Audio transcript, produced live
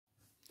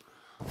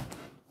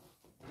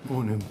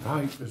Morning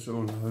vapors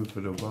all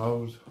over the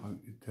world. Hope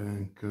you're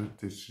doing good.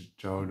 This is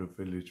Joe the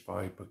Village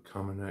Vapor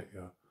coming at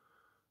you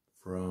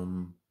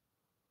from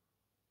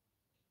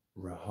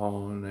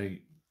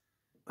Rahani,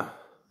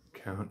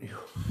 County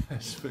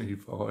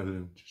Westmeath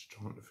Island. Just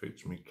trying to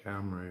fix my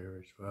camera here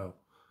as well.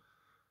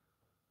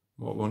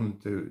 What I want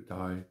to do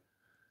today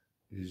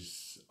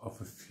is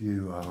off a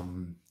few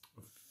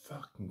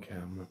fucking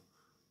camera.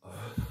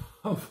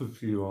 Off a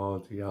few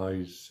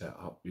RDAs set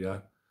up, yeah.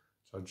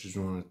 So I just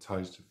want to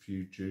taste a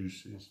few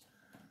juices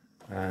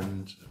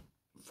and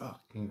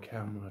fucking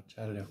camera, I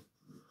tell you.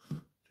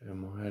 Do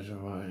my head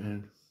right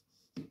in.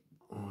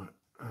 Alright,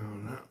 hang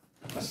on now.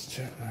 Let's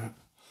check that.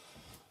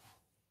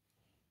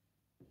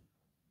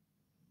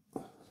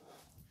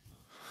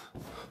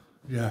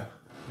 Yeah,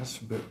 that's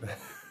a bit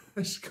better.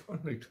 It's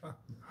kind of come.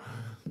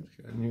 Let's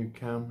get a new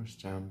camera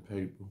stand,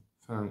 people.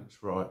 Thanks,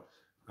 right.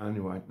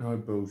 Anyway, no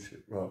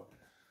bullshit, right.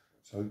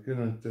 So we're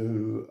gonna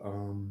do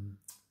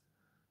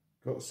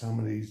got some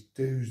of these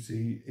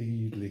Doozy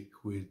E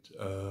Liquid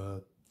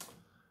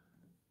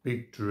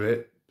Big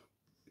Drip,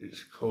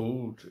 it's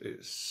called.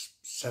 It's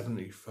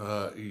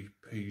 70/30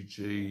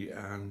 PG,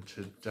 and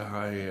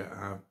today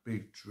our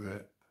Big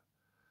Drip.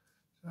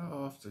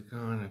 So after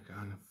kind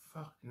of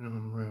fucking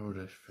unreal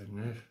this thing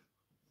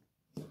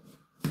is.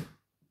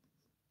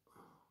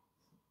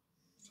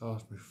 So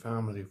asked my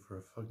family for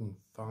a fucking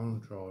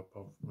phone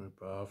tripod for my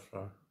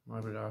birthday.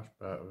 Maybe that's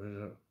better, is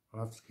it?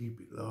 I'll have to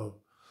keep it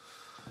low.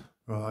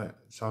 Right,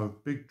 so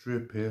Big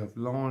Drip here of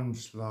lime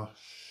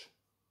slush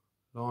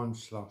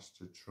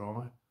to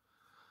try,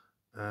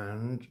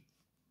 and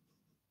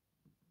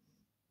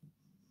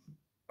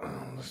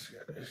let's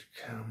get this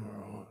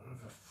camera on.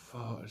 I've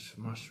farted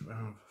so much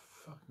around the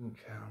fucking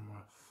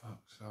camera.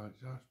 Fuck's sake,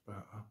 that's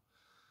better.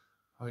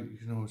 Hope you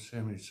can all see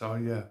me. So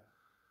yeah,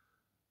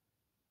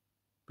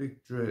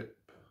 Big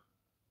Drip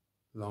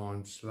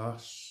lime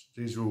slush.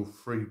 These are all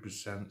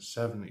 3%,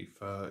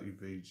 70/30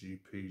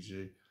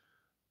 VGPG.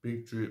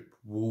 Big Drip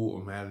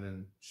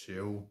watermelon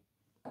chill.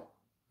 I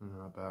don't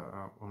know about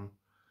that one.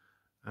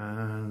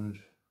 And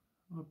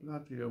oh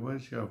bloody hell,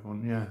 where's the other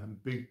one? Yeah,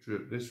 and Big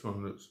Drip. This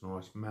one looks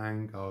nice.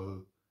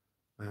 Mango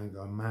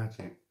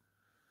Magic.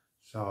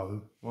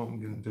 So what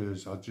I'm gonna do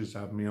is I just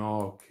have my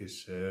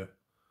Arcus here.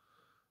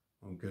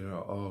 I'm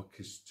gonna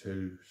Arcus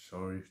 2.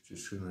 Sorry,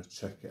 just gonna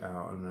check it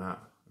out and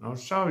that, and I'll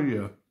show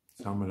you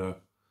some of the.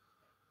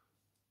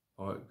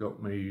 I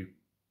got me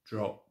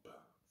drop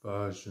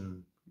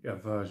version. Yeah,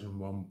 version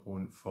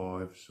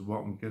 1.5. So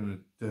what I'm gonna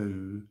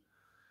do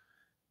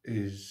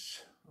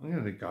is I'm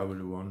gonna go with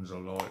the ones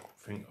I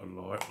think I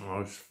like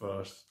most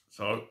first.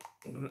 So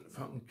I'm gonna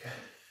fucking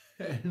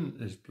get in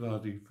this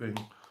bloody thing.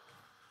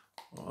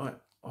 Right,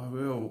 I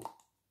will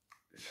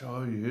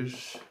show you.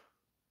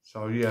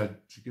 So yeah,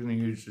 you're gonna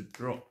use the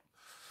drop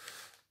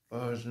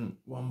version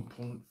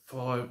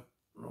 1.5.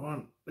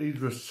 Right, these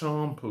were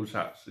samples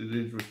actually.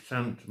 These were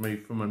sent to me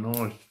from a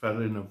nice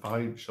fella in a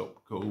vape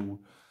shop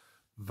called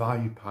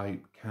Vape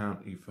Ape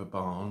County for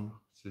Barn.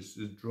 So this is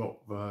the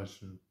drop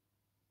version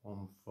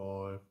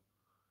 1.5.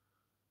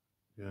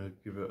 Yeah,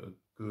 give it a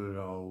good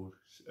old.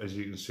 As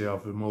you can see,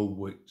 I've been all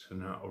wicked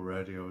and that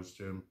already. I was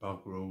doing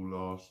bugger all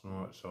last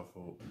night, so I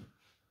thought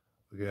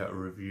I'd get a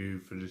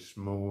review for this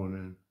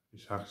morning.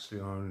 It's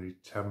actually only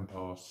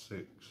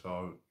 6:10,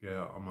 so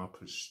yeah, I'm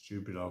up at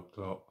stupid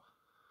o'clock.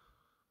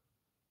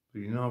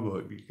 But you know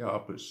what? If you get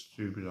up at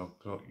stupid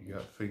o'clock, you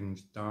get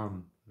things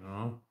done, you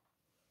know.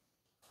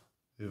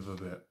 Live a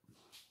bit.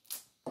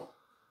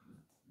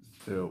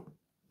 Still.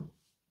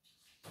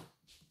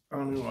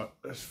 Anyway,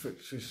 let's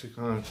fix this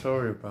again.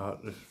 Sorry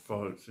about this,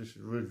 folks. This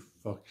is really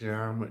fucking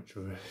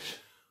amateurish.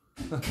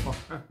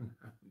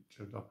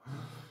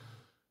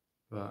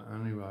 But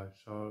anyway,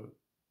 so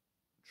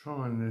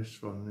trying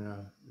this one,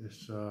 yeah.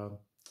 This go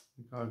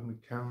in the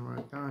camera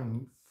again.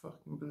 You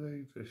fucking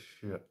believe this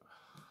shit?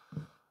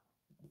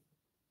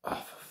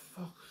 Oh, for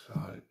fuck's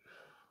sake!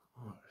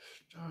 Right,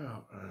 stay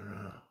up there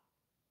now.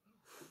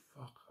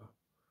 Fucker.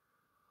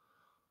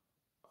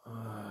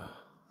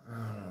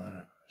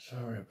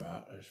 Sorry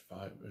about this,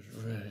 vapors,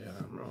 really.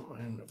 I'm not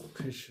meaning to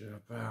piss you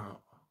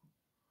about.